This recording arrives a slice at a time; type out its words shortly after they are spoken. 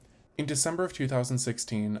In December of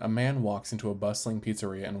 2016, a man walks into a bustling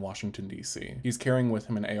pizzeria in Washington, D.C. He's carrying with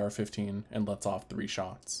him an AR-15 and lets off 3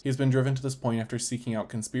 shots. He has been driven to this point after seeking out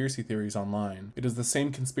conspiracy theories online. It is the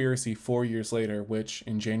same conspiracy 4 years later which,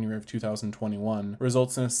 in January of 2021,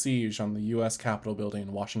 results in a siege on the U.S. Capitol building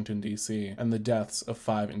in Washington, D.C. and the deaths of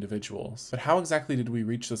 5 individuals. But how exactly did we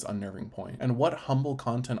reach this unnerving point? And what humble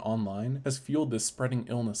content online has fueled this spreading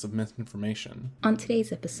illness of misinformation? On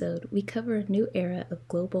today's episode, we cover a new era of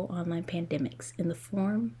global online pandemics in the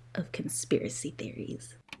form of conspiracy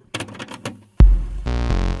theories.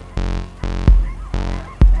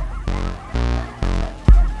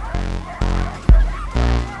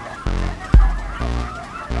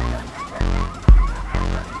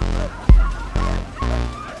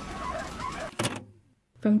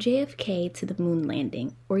 From JFK to the moon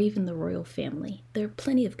landing, or even the royal family, there are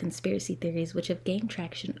plenty of conspiracy theories which have gained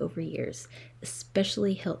traction over years,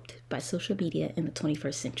 especially helped by social media in the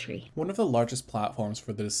 21st century. One of the largest platforms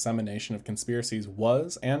for the dissemination of conspiracies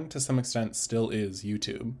was, and to some extent still is,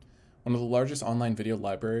 YouTube. One of the largest online video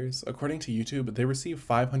libraries. According to YouTube, they receive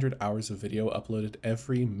 500 hours of video uploaded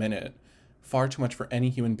every minute. Far too much for any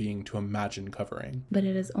human being to imagine covering. But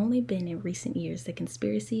it has only been in recent years that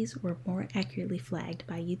conspiracies were more accurately flagged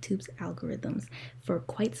by YouTube's algorithms. For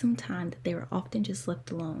quite some time that they were often just left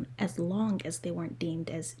alone, as long as they weren't deemed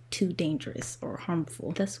as too dangerous or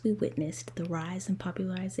harmful. Thus we witnessed the rise and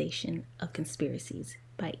popularization of conspiracies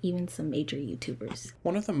by even some major YouTubers.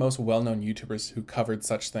 One of the most well-known YouTubers who covered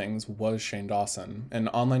such things was Shane Dawson, an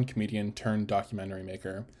online comedian turned documentary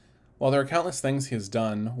maker. While there are countless things he has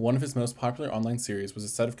done, one of his most popular online series was a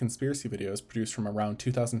set of conspiracy videos produced from around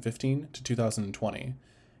 2015 to 2020.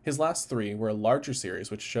 His last 3 were a larger series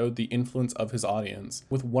which showed the influence of his audience,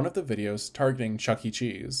 with one of the videos targeting Chuck E.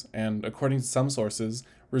 Cheese, and according to some sources,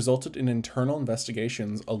 resulted in internal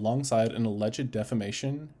investigations alongside an alleged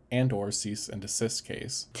defamation and/or cease and desist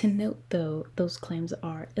case. To note, though, those claims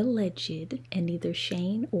are alleged, and neither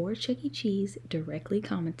Shane or Chuck E. Cheese directly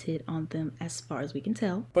commented on them as far as we can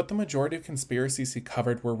tell. But the majority of conspiracies he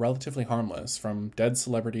covered were relatively harmless, from dead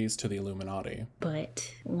celebrities to the Illuminati.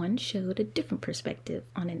 But one showed a different perspective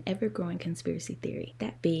on an ever-growing conspiracy theory,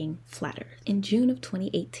 that being Flat Earth. In June of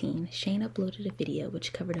 2018, Shane uploaded a video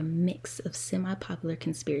which covered a mix of semi-popular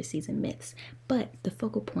conspiracies and myths, but the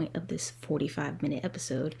focal point of this 45-minute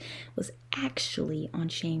episode was actually on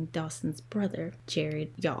Shane Dawson's brother,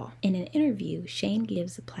 Jared Yaw. In an interview, Shane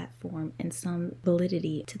gives a platform and some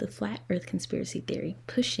validity to the Flat Earth conspiracy theory,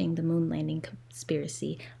 pushing the moon landing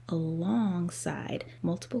conspiracy alongside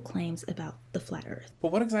multiple claims about the Flat Earth.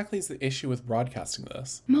 But what exactly is the issue with broadcasting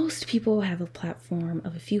this? Most people have a platform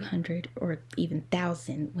of a few hundred or even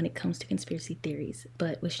thousand when it comes to conspiracy theories,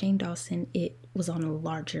 but with Shane Dawson, it was on a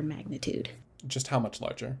larger magnitude. Just how much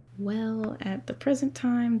larger? Well, at the present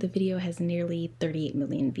time, the video has nearly 38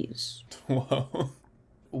 million views. Whoa.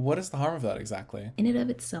 What is the harm of that exactly? In and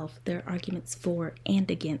of itself, there are arguments for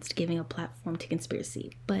and against giving a platform to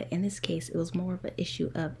conspiracy, but in this case, it was more of an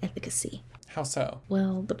issue of efficacy. How so?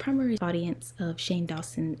 Well, the primary audience of Shane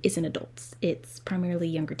Dawson isn't adults. It's primarily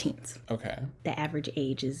younger teens. Okay. The average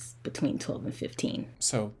age is between 12 and 15.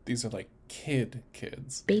 So these are like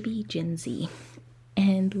kids. Baby Gen Z.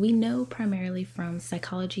 And we know primarily from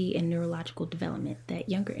psychology and neurological development that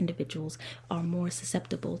younger individuals are more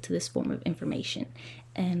susceptible to this form of information.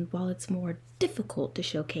 And while it's more difficult to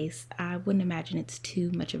showcase, I wouldn't imagine it's too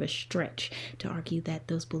much of a stretch to argue that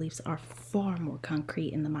those beliefs are far more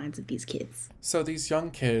concrete in the minds of these kids. So these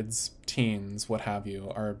young kids, teens, what have you,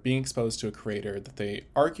 are being exposed to a creator that they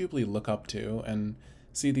arguably look up to and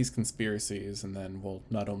see these conspiracies, and then will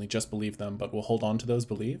not only just believe them, but will hold on to those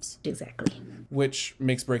beliefs. Exactly. Which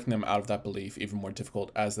makes breaking them out of that belief even more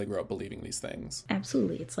difficult as they grow up believing these things.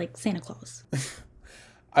 Absolutely. It's like Santa Claus.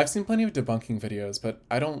 I've seen plenty of debunking videos, but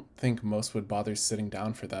I don't think most would bother sitting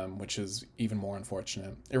down for them, which is even more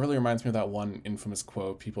unfortunate. It really reminds me of that one infamous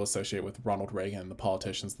quote people associate with Ronald Reagan, the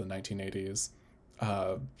politicians of the 1980s.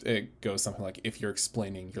 It goes something like, if you're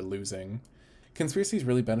explaining, you're losing. Conspiracies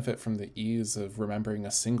really benefit from the ease of remembering a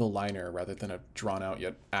single liner rather than a drawn-out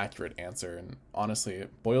yet accurate answer, and honestly,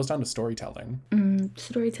 it boils down to storytelling.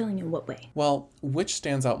 Storytelling in what way? Well, which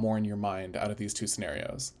stands out more in your mind out of these 2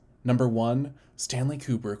 scenarios? Number 1, Stanley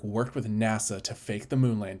Kubrick worked with NASA to fake the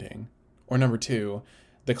moon landing. Or number 2,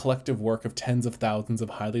 the collective work of tens of thousands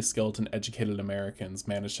of highly skilled and educated Americans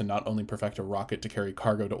managed to not only perfect a rocket to carry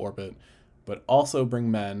cargo to orbit, but also bring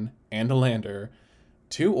men and a lander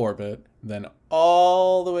to orbit, then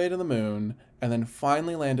all the way to the moon, and then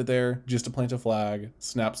finally landed there just to plant a flag,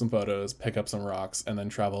 snap some photos, pick up some rocks, and then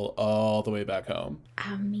travel all the way back home.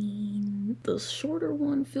 I mean, the shorter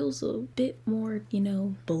one feels a bit more,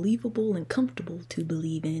 believable and comfortable to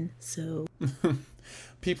believe in, so...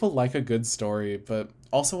 People like a good story, but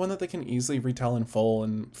also one that they can easily retell in full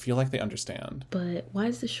and feel like they understand. But why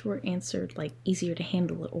is the short answer, easier to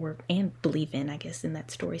handle and believe in, I guess, in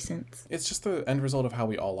that story sense? It's just the end result of how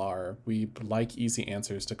we all are. We like easy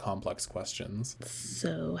answers to complex questions.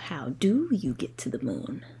 So how do you get to the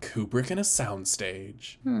moon? Kubrick in a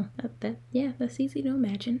soundstage. That's easy to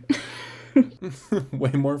imagine.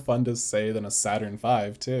 Way more fun to say than a Saturn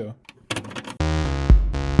V, too.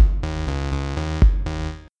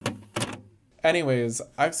 Anyways,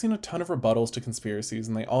 I've seen a ton of rebuttals to conspiracies,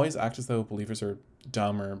 and they always act as though believers are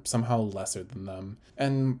dumb or somehow lesser than them.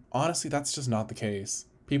 And honestly, that's just not the case.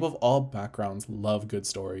 People of all backgrounds love good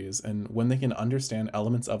stories, and when they can understand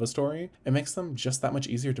elements of a story, it makes them just that much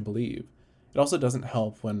easier to believe. It also doesn't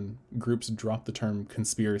help when groups drop the term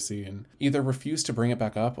conspiracy and either refuse to bring it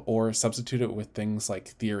back up or substitute it with things like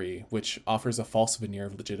theory, which offers a false veneer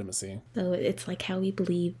of legitimacy. So it's like how we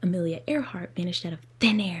believe Amelia Earhart vanished out of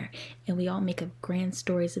thin air, and we all make up grand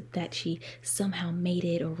stories of that she somehow made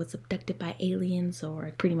it or was abducted by aliens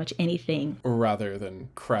or pretty much anything. Rather than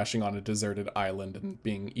crashing on a deserted island and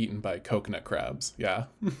being eaten by coconut crabs, yeah.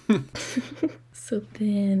 So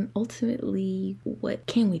then, ultimately, what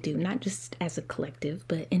can we do? Not just as a collective,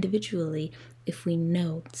 but individually, if we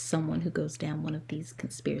know someone who goes down one of these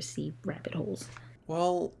conspiracy rabbit holes?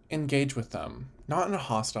 Well, engage with them. Not in a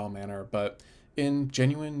hostile manner, but in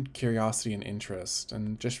genuine curiosity and interest,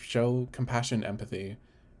 and just show compassion and empathy.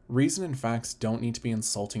 Reason and facts don't need to be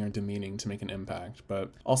insulting or demeaning to make an impact,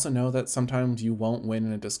 but also know that sometimes you won't win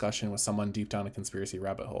in a discussion with someone deep down a conspiracy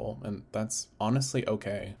rabbit hole, and that's honestly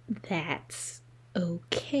okay. That's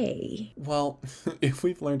okay. Well, if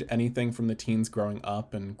we've learned anything from the teens growing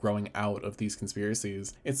up and growing out of these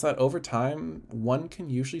conspiracies, it's that over time, one can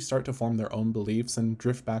usually start to form their own beliefs and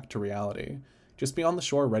drift back to reality. Just be on the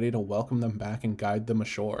shore ready to welcome them back and guide them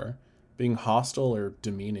ashore. Being hostile or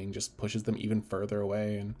demeaning just pushes them even further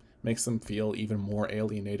away and makes them feel even more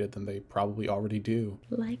alienated than they probably already do.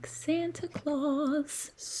 Like Santa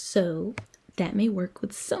Claus. So, that may work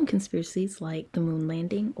with some conspiracies like the moon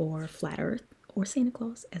landing or flat earth. Or Santa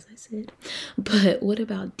Claus, as I said. But what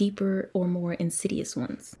about deeper or more insidious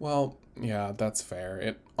ones? Well, yeah, that's fair.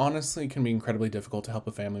 It honestly can be incredibly difficult to help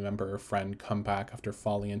a family member or friend come back after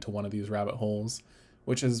falling into one of these rabbit holes,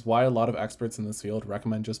 which is why a lot of experts in this field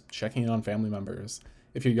recommend just checking in on family members.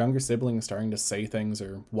 If your younger sibling is starting to say things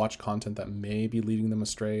or watch content that may be leading them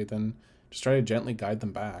astray, then just try to gently guide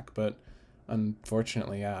them back. But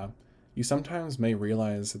unfortunately, you sometimes may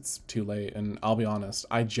realize it's too late, and I'll be honest,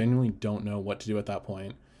 I genuinely don't know what to do at that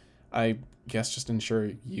point. I guess just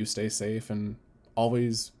ensure you stay safe and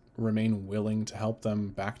always remain willing to help them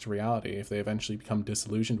back to reality if they eventually become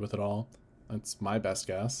disillusioned with it all. That's my best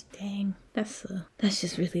guess. Dang, that's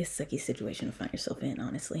just really a sucky situation to find yourself in,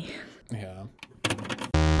 honestly. Yeah.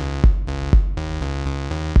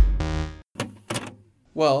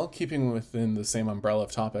 Well, keeping within the same umbrella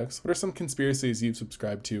of topics, what are some conspiracies you've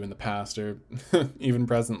subscribed to in the past or even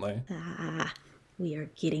presently? We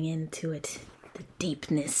are getting into it. The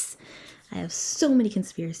deepness. I have so many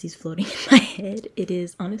conspiracies floating in my head. It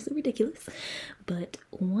is honestly ridiculous. But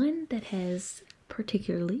one that has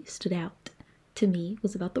particularly stood out to me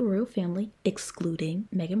was about the royal family, excluding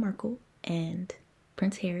Meghan Markle and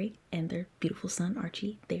Prince Harry and their beautiful son,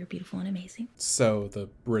 Archie. They are beautiful and amazing. So, the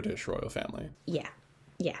British royal family. Yeah,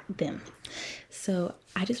 them. So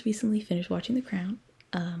I just recently finished watching The Crown.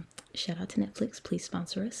 Shout out to Netflix, please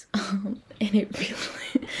sponsor us. And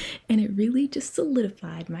it really just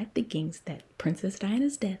solidified my thinkings that Princess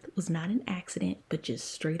Diana's death was not an accident, but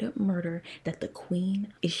just straight up murder that the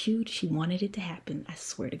Queen issued. She wanted it to happen. I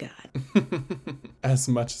swear to God. As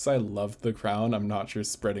much as I love The Crown, I'm not sure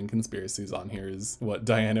spreading conspiracies on here is what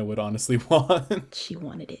Diana would honestly want. She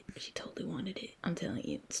wanted it. She totally wanted it. I'm telling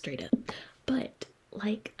you, straight up. But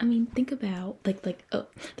think about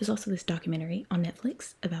there's also this documentary on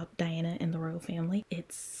Netflix about Diana and the royal family.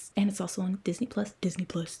 It's also on Disney Plus,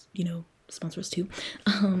 sponsors too.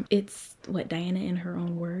 It's Diana in her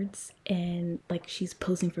own words, and she's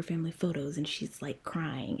posing for family photos and she's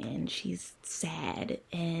crying and she's sad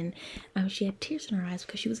and she had tears in her eyes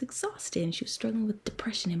because she was exhausted and she was struggling with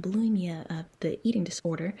depression and bulimia, the eating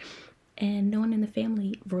disorder. And no one in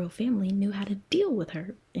the royal family knew how to deal with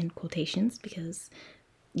her, in quotations, because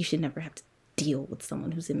you should never have to deal with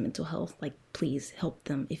someone who's in mental health. Please help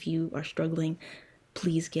them. If you are struggling,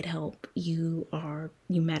 please get help. You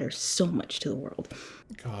matter so much to the world.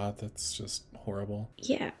 God, that's just horrible.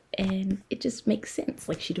 Yeah, and it just makes sense.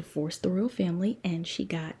 Like, she divorced the royal family and she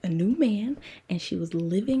got a new man and she was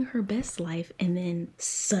living her best life and then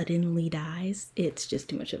suddenly dies. It's just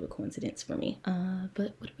too much of a coincidence for me.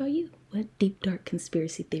 But what about you? What deep, dark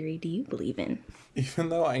conspiracy theory do you believe in? Even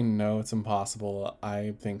though I know it's impossible,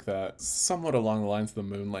 I think that somewhat along the lines of the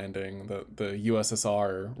moon landing, the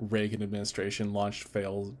USSR Reagan administration launched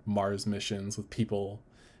failed Mars missions with people.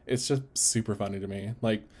 It's just super funny to me.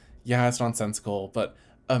 Like, yeah, it's nonsensical, but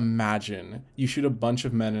imagine you shoot a bunch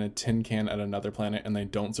of men in a tin can at another planet and they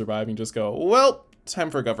don't survive and you just go, well,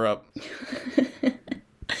 time for a cover-up.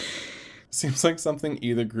 Seems like something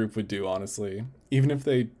either group would do, honestly. Even if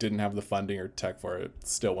they didn't have the funding or tech for it,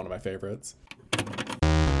 it's still one of my favorites.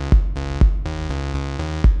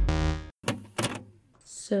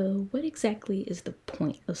 So what exactly is the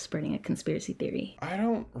point of spreading a conspiracy theory? I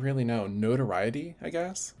don't really know. Notoriety, I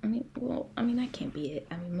guess? I mean, that can't be it.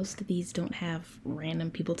 I mean, most of these don't have random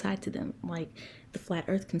people tied to them. Like, the flat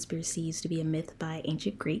earth conspiracy used to be a myth by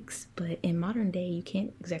ancient Greeks, but in modern day, you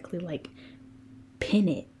can't exactly, like, pin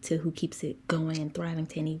it to who keeps it going and thriving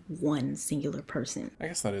to any one singular person. I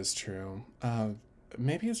guess that is true.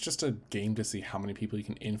 Maybe it's just a game to see how many people you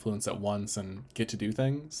can influence at once and get to do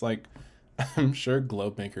things. Like, I'm sure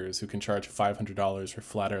globe makers who can charge $500 for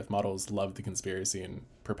flat earth models love the conspiracy and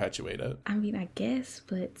perpetuate it. I mean, I guess,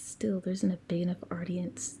 but still, there isn't a big enough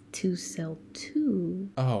audience to sell to.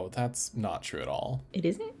 Oh, that's not true at all. It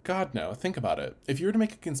isn't? God, no. Think about it. If you were to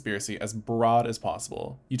make a conspiracy as broad as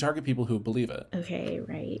possible, you target people who believe it. Okay,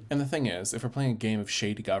 right. And the thing is, if we're playing a game of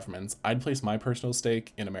shady governments, I'd place my personal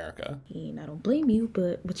stake in America. And I don't blame you,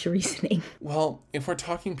 but what's your reasoning? Well, if we're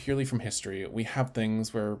talking purely from history, we have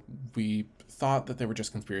things where we thought that they were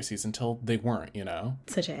just conspiracies until they weren't, you know?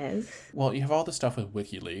 Such as? Well, you have all the stuff with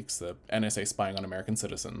WikiLeaks, the NSA spying on American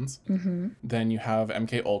citizens. Mm-hmm. Then you have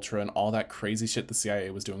MK Ultra and all that crazy shit the CIA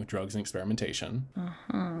was doing with drugs and experimentation.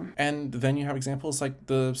 Uh-huh. And then you have examples like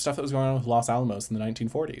the stuff that was going on with Los Alamos in the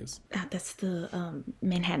 1940s. That's the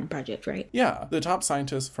Manhattan Project, right? Yeah, the top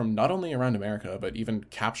scientists from not only around America, but even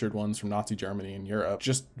captured ones from Nazi Germany and Europe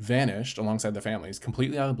just vanished alongside their families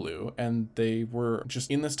completely out of the blue, and they were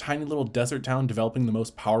just in this tiny little desert town developing the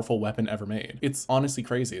most powerful weapon ever made. It's honestly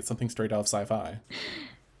crazy. It's something straight out of sci-fi.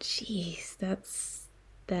 Jeez,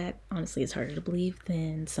 that honestly is harder to believe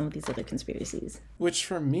than some of these other conspiracies. Which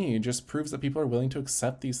for me just proves that people are willing to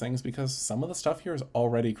accept these things because some of the stuff here is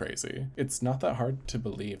already crazy. It's not that hard to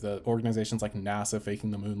believe that organizations like NASA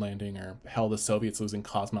faking the moon landing, or hell, the Soviets losing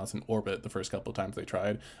cosmonauts in orbit the first couple of times they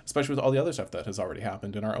tried, especially with all the other stuff that has already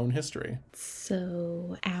happened in our own history.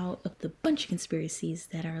 So out of the bunch of conspiracies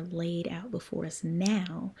that are laid out before us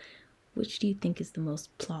now, which do you think is the most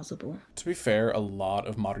plausible? To be fair, a lot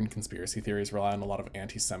of modern conspiracy theories rely on a lot of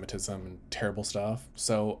anti-Semitism and terrible stuff,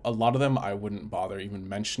 so a lot of them I wouldn't bother even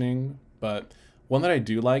mentioning, but one that I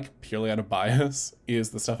do like, purely out of bias, is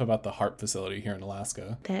the stuff about the HAARP facility here in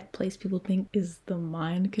Alaska. That place people think is the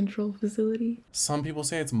mind control facility? Some people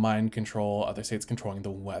say it's mind control, others say it's controlling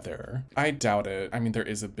the weather. I doubt it. I mean, there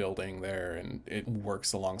is a building there and it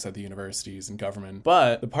works alongside the universities and government.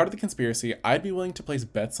 But the part of the conspiracy I'd be willing to place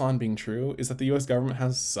bets on being true is that the US government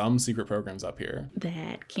has some secret programs up here.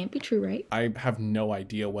 That can't be true, right? I have no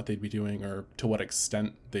idea what they'd be doing or to what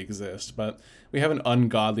extent they exist, but we have an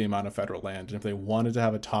ungodly amount of federal land, and if they wanted to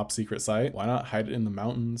have a top secret site, why not hide it in the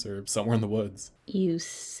mountains or somewhere in the woods? You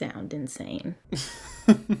sound insane.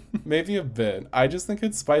 Maybe a bit. I just think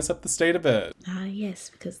it'd spice up the state a bit. Ah, yes,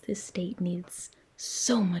 because this state needs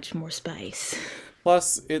so much more spice.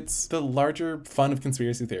 Plus, it's the larger fun of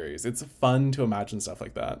conspiracy theories. It's fun to imagine stuff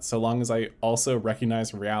like that, so long as I also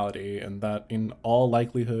recognize reality and that in all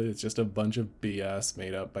likelihood it's just a bunch of BS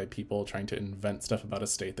made up by people trying to invent stuff about a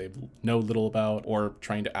state they know little about or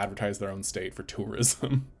trying to advertise their own state for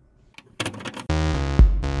tourism.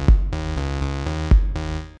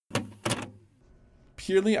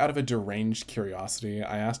 Purely out of a deranged curiosity,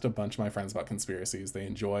 I asked a bunch of my friends about conspiracies they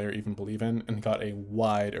enjoy or even believe in and got a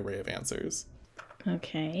wide array of answers.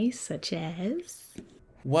 Okay, such as?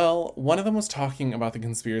 Well, one of them was talking about the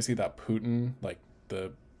conspiracy that Putin, like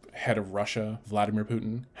the head of Russia, Vladimir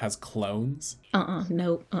Putin, has clones.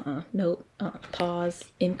 Nope, pause,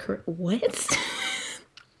 incorrect, what?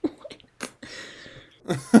 What?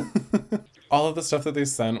 All of the stuff that they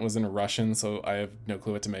sent was in Russian, so I have no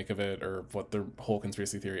clue what to make of it or what the whole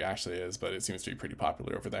conspiracy theory actually is, but it seems to be pretty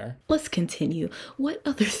popular over there. Let's continue. What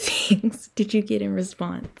other things did you get in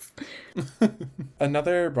response?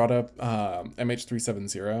 Another brought up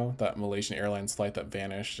MH370, that Malaysian Airlines flight that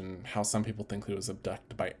vanished, and how some people think it was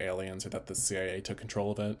abducted by aliens or that the CIA took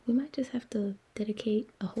control of it. We might just have to dedicate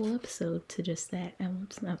a whole episode to just that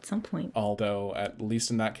at some point. Although, at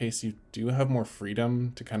least in that case, you do have more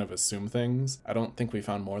freedom to kind of assume things. I don't think we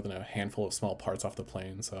found more than a handful of small parts off the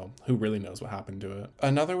plane, so who really knows what happened to it?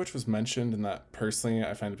 Another which was mentioned, and that personally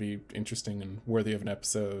I find to be interesting and worthy of an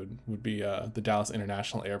episode, would be the Dallas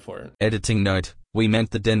International Airport. Editing note, we meant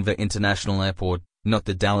the Denver International Airport, not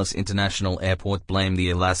the Dallas International Airport. Blame the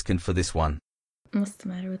Alaskan for this one. What's the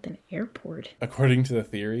matter with an airport? According to the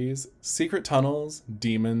theories, secret tunnels,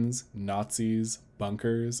 demons, Nazis,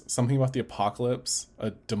 bunkers, something about the apocalypse,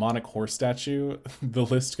 a demonic horse statue, the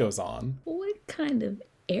list goes on. What kind of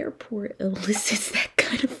airport elicits that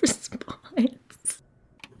kind of response?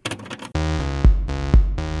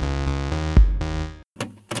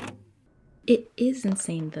 It is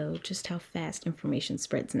insane, though, just how fast information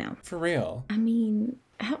spreads now. For real. I mean,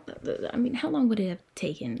 how long would it have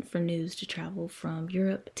taken for news to travel from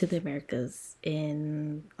Europe to the Americas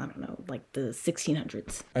in, I don't know, like the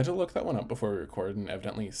 1600s? I had to look that one up before we recorded, and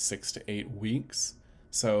evidently 6 to 8 weeks.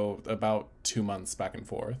 So about 2 months back and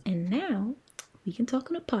forth. And now we can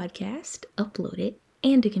talk on a podcast, upload it,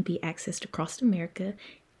 and it can be accessed across America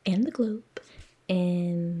and the globe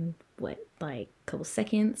in, like a couple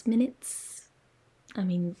seconds, minutes? I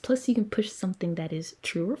mean, plus you can push something that is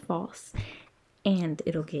true or false, and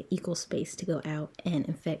it'll get equal space to go out and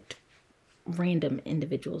infect random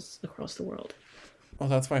individuals across the world. Well,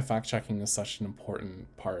 that's why fact-checking is such an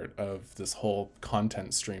important part of this whole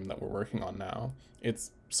content stream that we're working on now.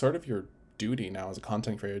 It's sort of your duty now as a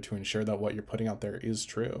content creator to ensure that what you're putting out there is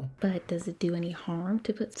true. But does it do any harm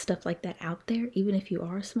to put stuff like that out there, even if you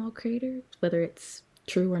are a small creator, whether it's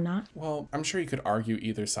true or not? Well, I'm sure you could argue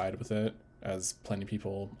either side with it, as plenty of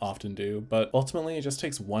people often do, but ultimately it just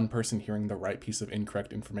takes one person hearing the right piece of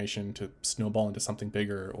incorrect information to snowball into something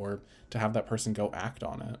bigger, or to have that person go act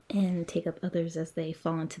on it. And take up others as they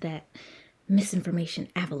fall into that misinformation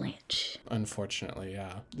avalanche. Unfortunately,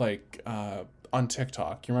 yeah. Like, on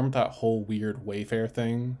TikTok, you remember that whole weird Wayfair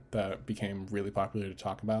thing that became really popular to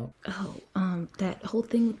talk about? Oh, that whole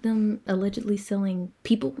thing with them allegedly selling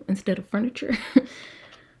people instead of furniture?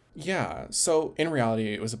 Yeah, so in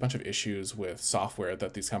reality, it was a bunch of issues with software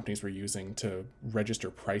that these companies were using to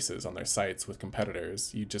register prices on their sites with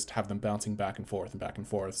competitors. You just have them bouncing back and forth,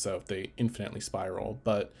 so they infinitely spiral.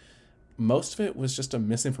 But most of it was just a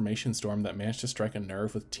misinformation storm that managed to strike a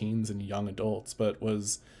nerve with teens and young adults, but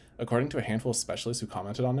was, according to a handful of specialists who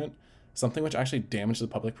commented on it, something which actually damaged the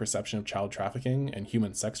public perception of child trafficking and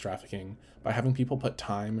human sex trafficking by having people put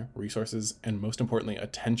time, resources, and most importantly,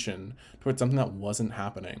 attention towards something that wasn't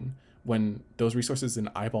happening, when those resources and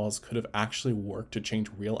eyeballs could have actually worked to change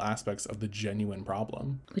real aspects of the genuine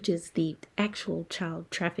problem. Which is the actual child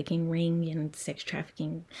trafficking ring and sex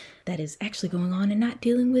trafficking that is actually going on and not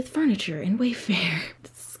dealing with furniture and Wayfair.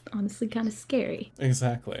 It's honestly kind of scary.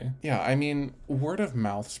 Exactly. Yeah, I mean, word of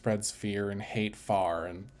mouth spreads fear and hate far,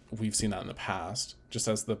 and we've seen that in the past, just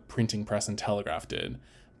as the printing press and telegraph did.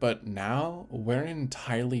 But now we're in an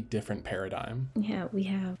entirely different paradigm. Yeah, we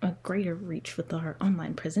have a greater reach with our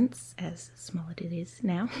online presence, as small as it is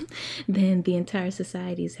now, than the entire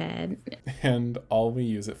society's had. And all we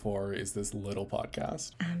use it for is this little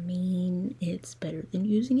podcast. I mean, it's better than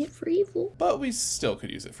using it for evil. But we still could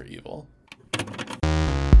use it for evil.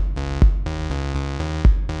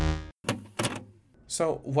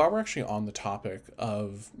 So while we're actually on the topic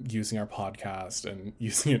of using our podcast and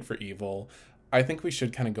using it for evil, I think we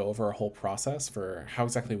should kind of go over our whole process for how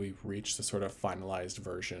exactly we reach the sort of finalized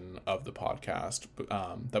version of the podcast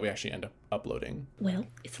that we actually end up uploading. Well,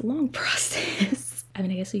 it's a long process. I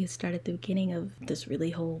mean, I guess we could start at the beginning of this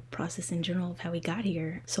really whole process in general of how we got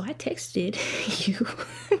here. So I texted you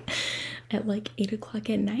at like 8 o'clock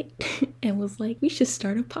at night and was like, we should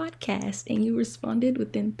start a podcast. And you responded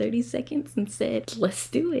within 30 seconds and said, let's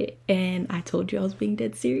do it. And I told you I was being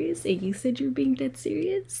dead serious, and you said you were being dead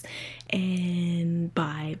serious. And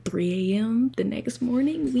by 3 a.m. the next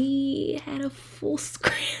morning, we had a full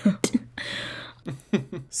script.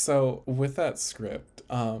 So with that script,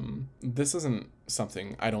 This isn't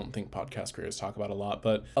something I don't think podcast creators talk about a lot,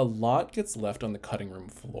 but a lot gets left on the cutting room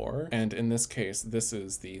floor. And in this case, this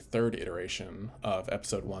is the third iteration of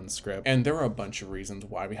episode 1 script. And there were a bunch of reasons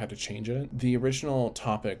why we had to change it. The original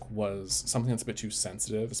topic was something that's a bit too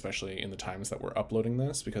sensitive, especially in the times that we're uploading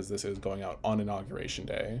this, because this is going out on Inauguration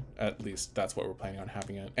Day. At least that's what we're planning on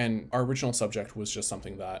having it. And our original subject was just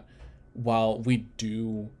something that, while we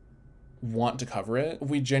do want to cover it,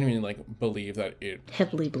 we genuinely believe that it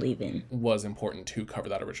heavily believe in was important to cover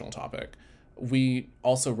that original topic. We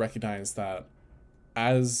also recognize that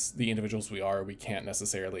as the individuals we are, we can't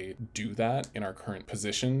necessarily do that in our current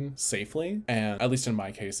position safely. And at least in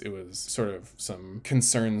my case, it was sort of some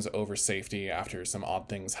concerns over safety after some odd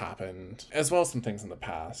things happened, as well as some things in the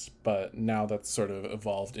past. But now that's sort of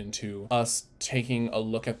evolved into us taking a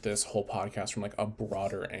look at this whole podcast from a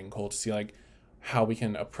broader angle to see how we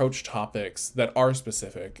can approach topics that are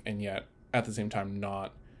specific and yet at the same time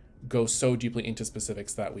not go so deeply into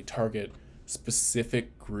specifics that we target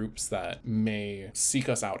specific groups that may seek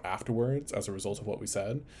us out afterwards as a result of what we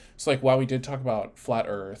said. So while we did talk about Flat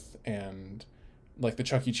Earth and the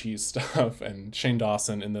Chuck E. Cheese stuff and Shane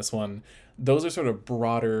Dawson in this one, those are sort of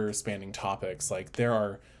broader spanning topics. There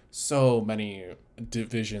are so many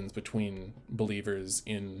divisions between believers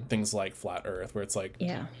in things like Flat Earth, where it's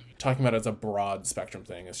talking about it as a broad spectrum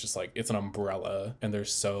thing. It's just it's an umbrella and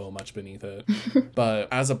there's so much beneath it. But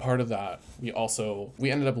as a part of that,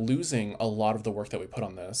 we ended up losing a lot of the work that we put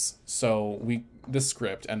on this. So this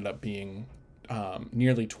script ended up being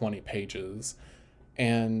nearly 20 pages.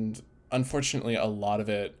 And unfortunately, a lot of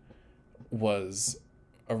it was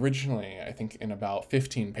originally, I think, in about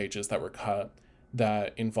 15 pages that were cut,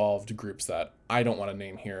 that involved groups that I don't want to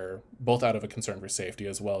name here, both out of a concern for safety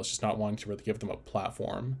as well as just not wanting to really give them a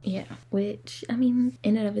platform. Yeah, which, in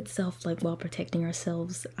and of itself, while protecting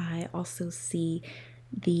ourselves, I also see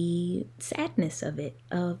the sadness of it,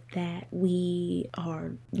 of that we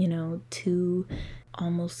are, two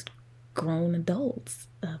almost grown adults.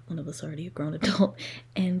 One of us already a grown adult,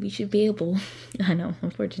 and we should be able, I know,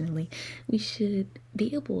 unfortunately, we should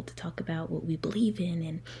be able to talk about what we believe in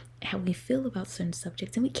and how we feel about certain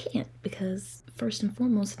subjects, and we can't, because first and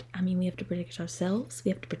foremost, we have to protect ourselves,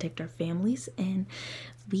 we have to protect our families, and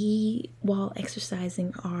while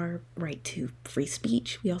exercising our right to free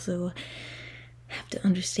speech, we also have to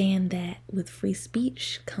understand that with free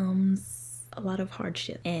speech comes a lot of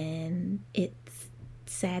hardship, and it's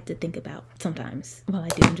sad to think about sometimes. While I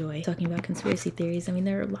do enjoy talking about conspiracy theories,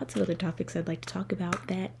 there are lots of other topics I'd like to talk about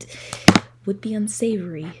that would be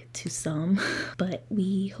unsavory to some, but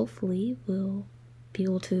we hopefully will be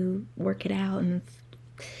able to work it out and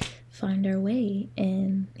find our way.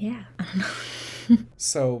 And I don't know.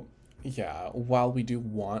 So while we do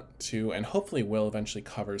want to, and hopefully will eventually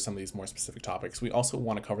cover some of these more specific topics, we also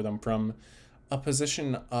want to cover them from a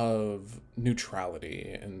position of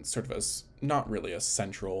neutrality and sort of as not really a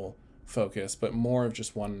central focus, but more of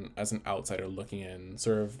just one as an outsider looking in,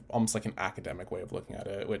 sort of almost like an academic way of looking at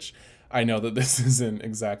it, which I know that this isn't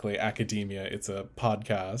exactly academia, it's a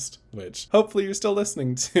podcast, which hopefully you're still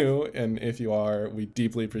listening to, and if you are, we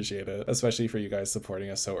deeply appreciate it, especially for you guys supporting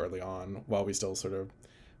us so early on while we still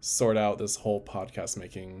sort out this whole podcast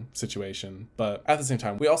making situation. But at the same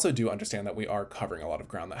time, we also do understand that we are covering a lot of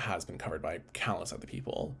ground that has been covered by countless other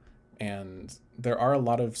people. And there are a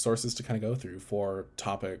lot of sources to kind of go through for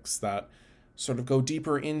topics that sort of go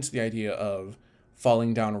deeper into the idea of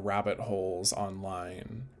falling down rabbit holes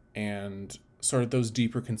online and sort of those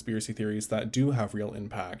deeper conspiracy theories that do have real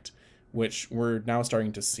impact, which we're now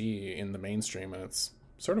starting to see in the mainstream. And it's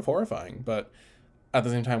sort of horrifying. But at the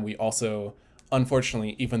same time, we also,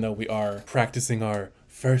 unfortunately, even though we are practicing our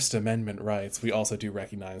First Amendment rights, we also do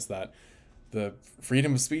recognize that the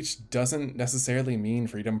freedom of speech doesn't necessarily mean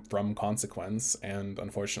freedom from consequence, and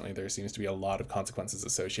unfortunately there seems to be a lot of consequences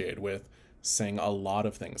associated with saying a lot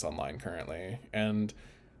of things online currently. And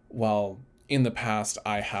while in the past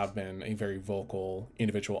I have been a very vocal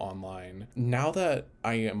individual online, now that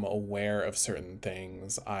I am aware of certain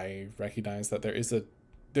things, I recognize that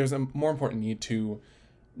there's a more important need to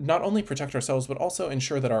not only protect ourselves, but also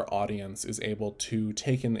ensure that our audience is able to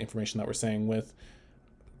take in the information that we're saying with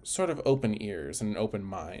sort of open ears and an open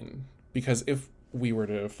mind. Because if we were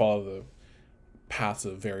to follow the paths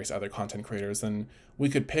of various other content creators, then we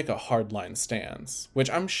could pick a hardline stance, which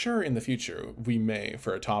I'm sure in the future we may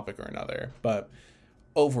for a topic or another. But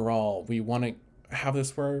overall, we want to have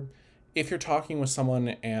this where if you're talking with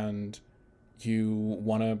someone and you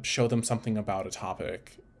want to show them something about a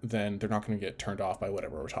topic, then they're not going to get turned off by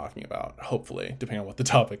whatever we're talking about, hopefully, depending on what the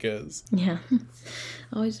topic is. Yeah,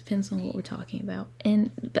 always depends on what we're talking about.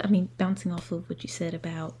 And I mean, bouncing off of what you said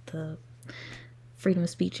about the freedom of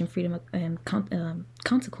speech and freedom of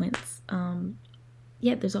consequence,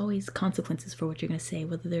 yeah, there's always consequences for what you're going to say,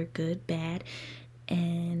 whether they're good, bad.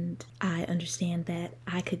 And I understand that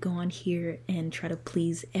I could go on here and try to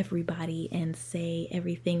please everybody and say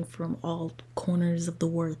everything from all corners of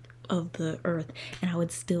the earth, and I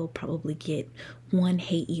would still probably get one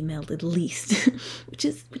hate email at least, which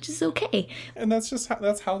is okay. And that's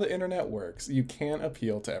how the internet works. You can't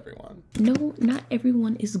appeal to everyone. No, not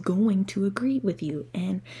everyone is going to agree with you,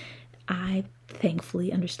 and I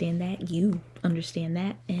thankfully understand that. You understand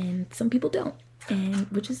that, and some people don't, and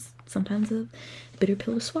which is sometimes a bitter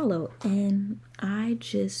pill to swallow. And I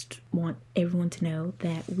just want everyone to know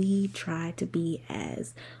that we try to be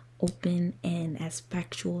as open and as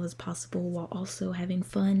factual as possible while also having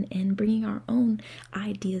fun and bringing our own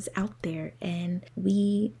ideas out there. And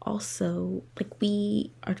we also,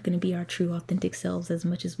 we are going to be our true authentic selves as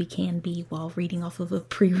much as we can be while reading off of a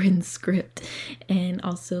pre-written script, and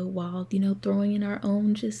also while, throwing in our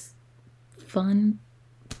own just fun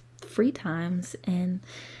free times. And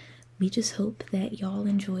we just hope that y'all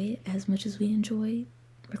enjoy it as much as we enjoy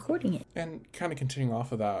recording it. And kind of continuing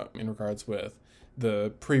off of that in regards with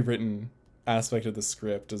the pre-written aspect of the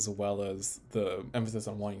script, as well as the emphasis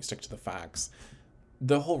on wanting to stick to the facts.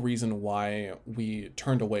 The whole reason why we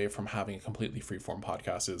turned away from having a completely free-form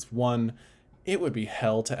podcast is, one, it would be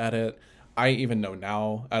hell to edit. I even know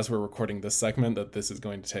now, as we're recording this segment, that this is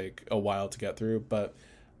going to take a while to get through, but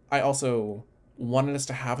I also wanted us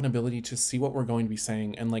to have an ability to see what we're going to be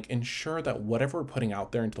saying and ensure that whatever we're putting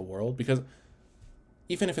out there into the world, because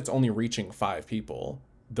even if it's only reaching 5 people,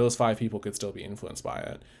 those 5 people could still be influenced by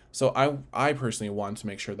it. So I personally want to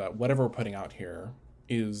make sure that whatever we're putting out here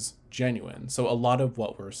is genuine. So a lot of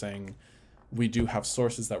what we're saying, we do have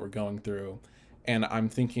sources that we're going through, and I'm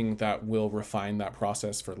thinking that we'll refine that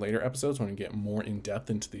process for later episodes when we get more in depth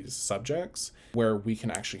into these subjects, where we can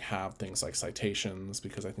actually have things like citations,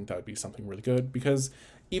 because I think that would be something really good. Because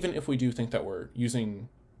even if we do think that we're using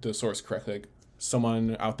the source correctly,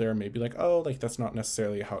 someone out there may be like, oh, that's not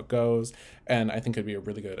necessarily how it goes. And I think it'd be a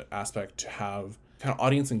really good aspect to have kind of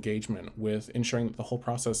audience engagement with ensuring that the whole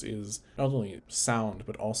process is not only sound,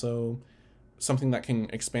 but also something that can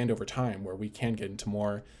expand over time, where we can get into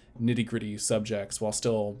more nitty-gritty subjects while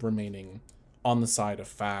still remaining on the side of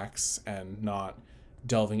facts and not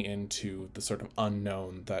delving into the sort of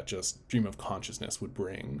unknown that just stream of consciousness would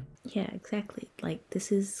bring. Yeah, exactly.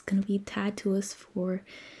 This is going to be tied to us for,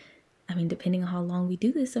 depending on how long we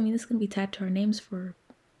do this, it's going to be tied to our names for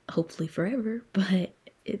hopefully forever, but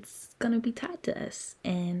it's going to be tied to us.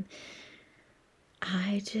 And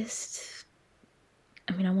I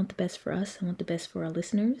want the best for us. I want the best for our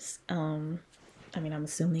listeners. I'm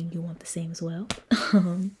assuming you want the same as well.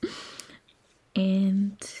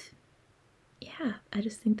 And yeah, I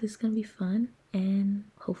just think this is going to be fun, and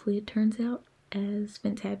hopefully it turns out as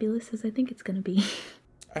fantabulous as I think it's going to be.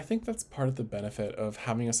 I think that's part of the benefit of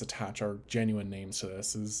having us attach our genuine names to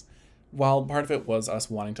this, is while part of it was us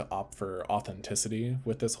wanting to opt for authenticity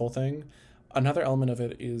with this whole thing, another element of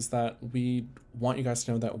it is that we want you guys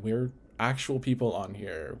to know that we're actual people on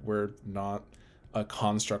here. We're not a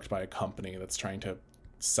construct by a company that's trying to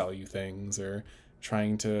sell you things or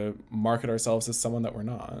trying to market ourselves as someone that we're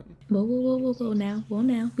not. Whoa, now.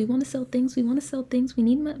 We want to sell things. We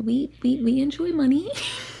need money. We enjoy money.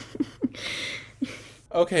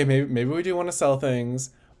 Okay, maybe we do want to sell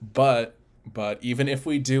things, but even if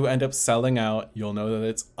we do end up selling out, you'll know that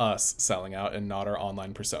it's us selling out and not our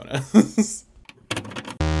online personas.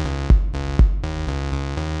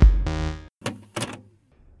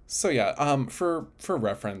 So yeah, for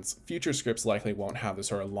reference, future scripts likely won't have this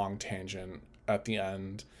sort of long tangent at the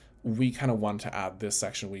end. We kind of wanted to add this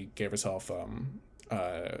section. We gave ourselves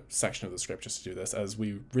a section of the script just to do this, as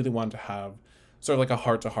we really wanted to have sort of like a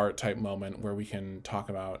heart-to-heart type moment where we can talk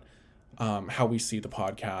about how we see the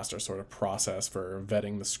podcast, our sort of process for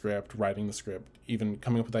vetting the script, writing the script, even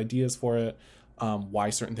coming up with ideas for it,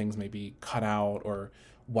 why certain things may be cut out, or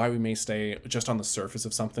why we may stay just on the surface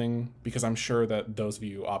of something, because I'm sure that those of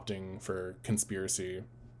you opting for conspiracy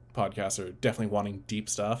podcasts are definitely wanting deep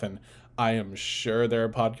stuff, and I am sure there are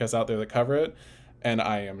podcasts out there that cover it, and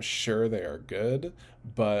I am sure they are good,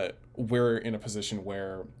 but we're in a position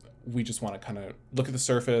where we just want to kind of look at the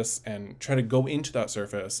surface and try to go into that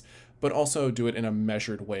surface, but also do it in a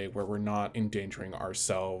measured way where we're not endangering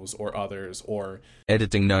ourselves or others or...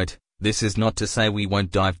 Editing note: this is not to say we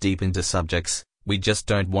won't dive deep into subjects, We just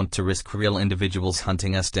don't want to risk real individuals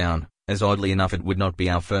hunting us down, as oddly enough it would not be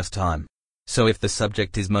our first time. So if the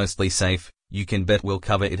subject is mostly safe, you can bet we'll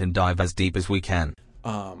cover it and dive as deep as we can.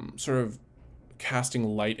 Sort of casting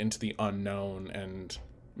light into the unknown and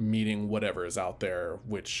meeting whatever is out there,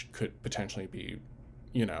 which could potentially be,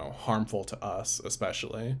 harmful to us,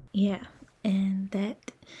 especially. Yeah, and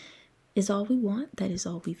that is all we want. That is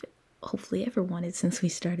all we've hopefully ever wanted since we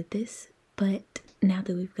started this. But now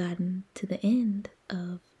that we've gotten to the end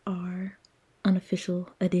of our unofficial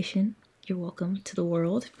edition, you're welcome to the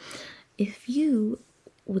world. If you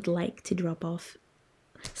would like to drop off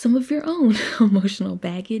some of your own emotional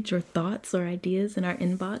baggage or thoughts or ideas in our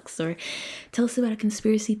inbox, or tell us about a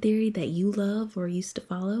conspiracy theory that you love or used to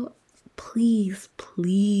follow, please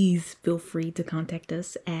feel free to contact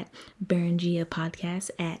us at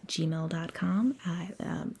berengiapodcast@gmail.com.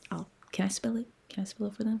 Can I spell it? Can I spell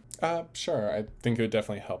it for them? Sure. I think it would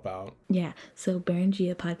definitely help out. Yeah. So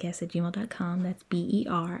berengiapodcast@gmail.com. That's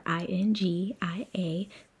BERINGIA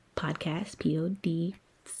podcast, PODCAST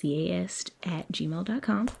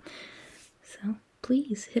 @gmail.com. So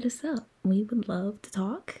please hit us up. We would love to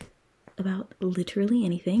talk about literally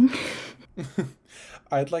anything.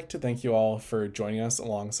 I'd like to thank you all for joining us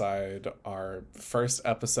alongside our first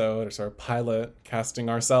episode, or sort of pilot, casting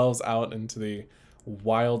ourselves out into the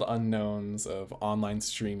wild unknowns of online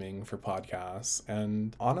streaming for podcasts.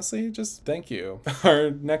 And honestly, just thank you.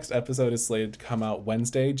 Our next episode is slated to come out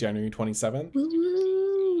Wednesday, January 27th.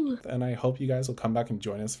 Woo-woo. And I hope you guys will come back and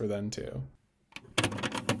join us for then too.